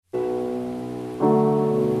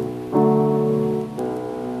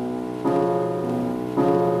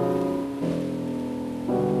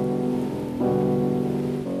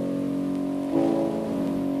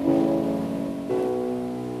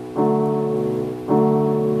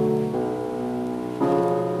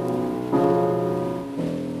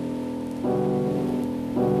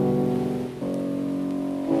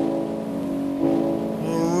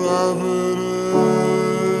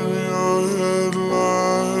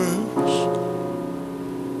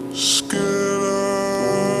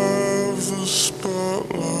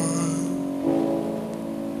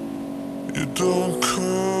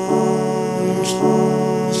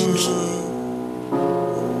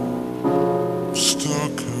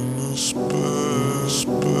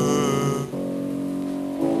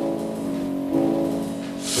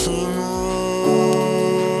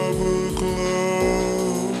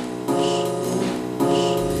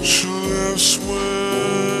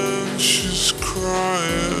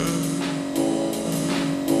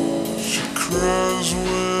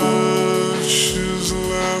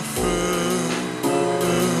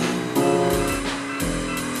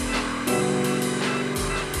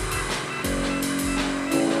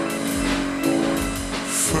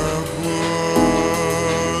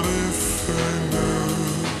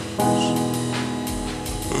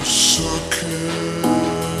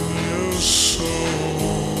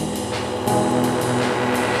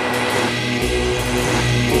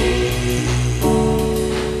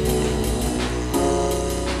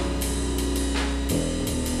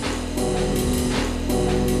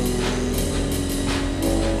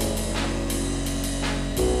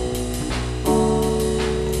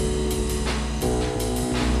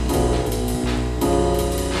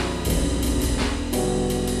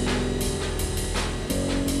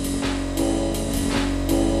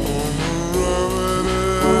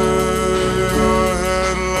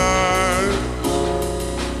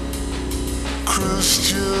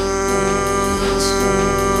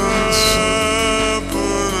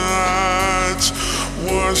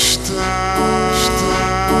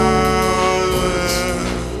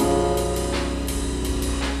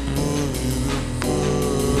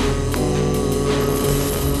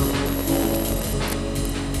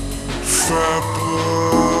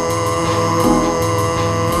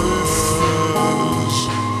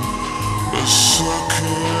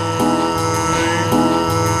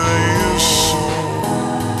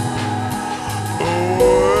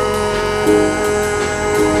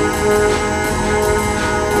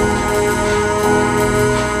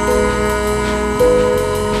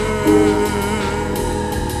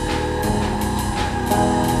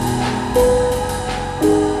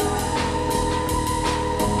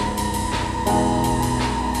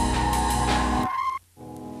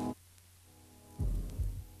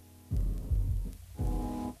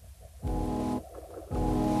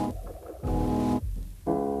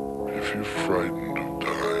you're frightened of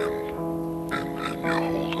dying and you're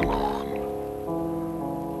holding on,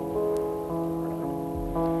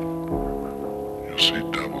 you see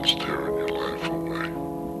devils tearing your life away.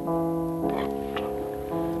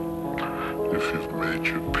 But if you've made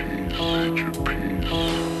your peace,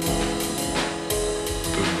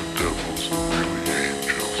 then the devils are really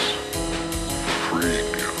angels,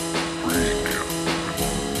 freeing you, freeing you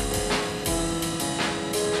from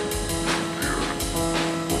the earth.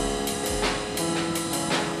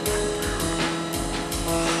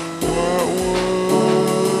 What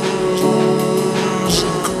was a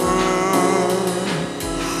grand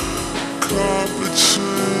competitions,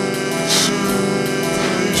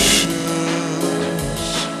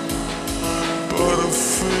 but a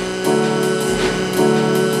fears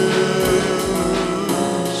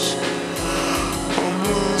of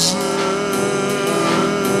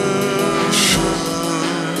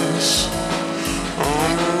musicians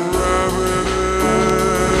on a rabbit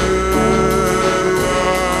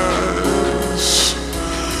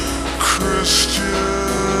Christians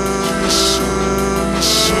and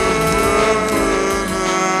suburban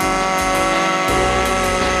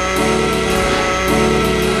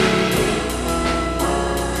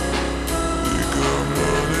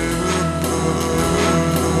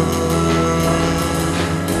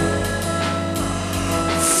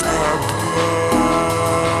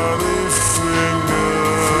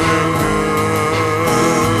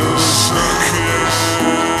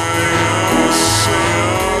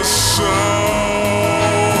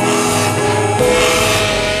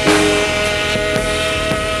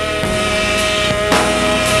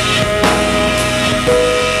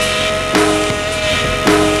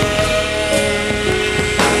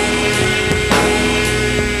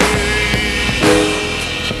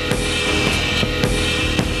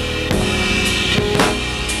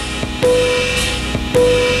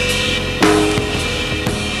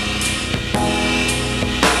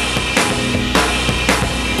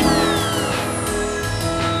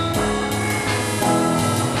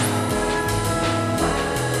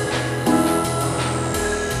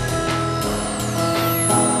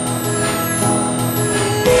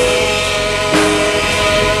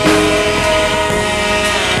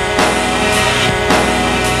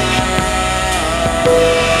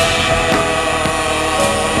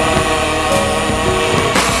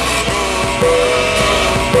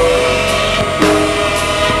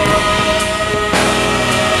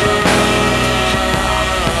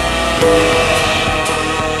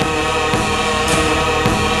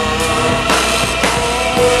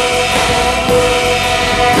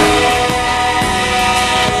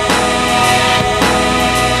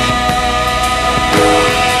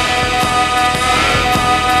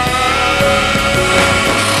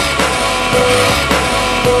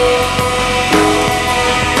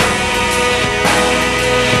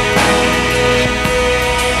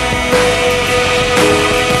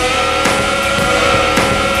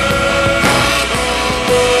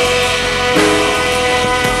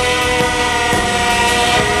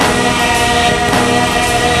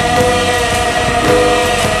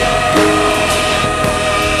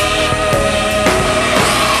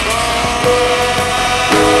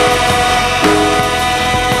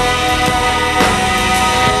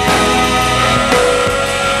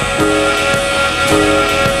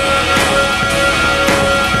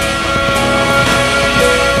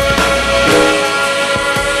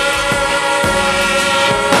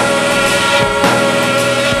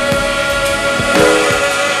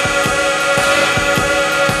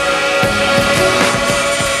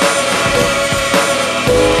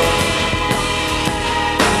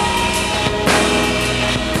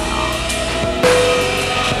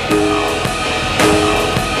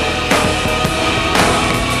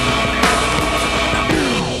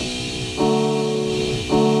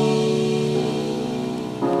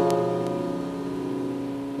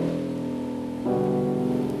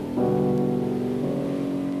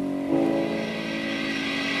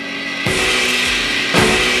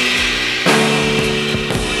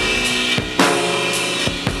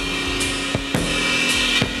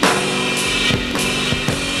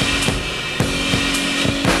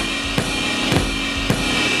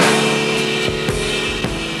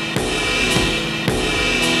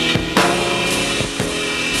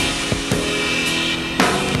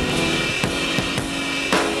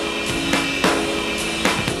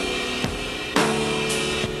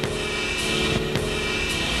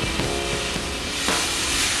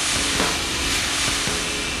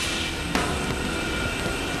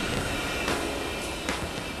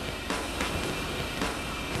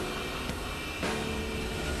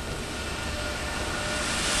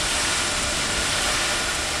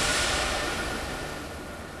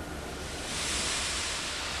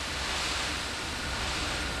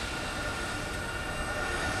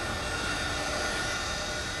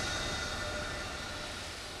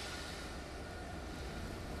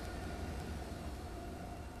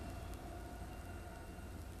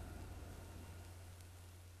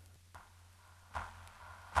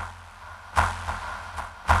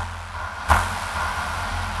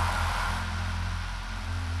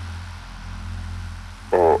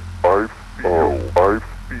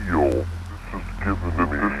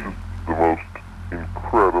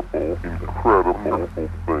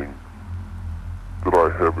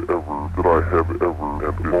have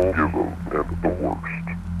ever been given, and the worst.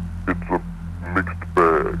 It's a mixed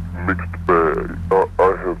bag, mixed bag. I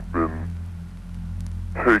have been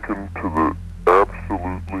taken to the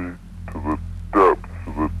absolutely, to the depths,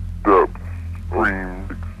 extreme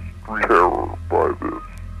terror by this.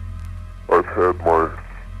 I've had my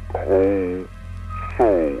whole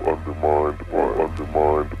soul undermined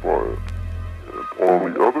by it. And on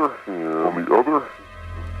the other hand,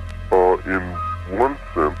 in one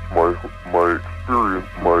sense, my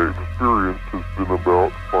experience has been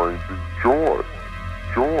about finding joy.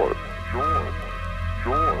 Joy.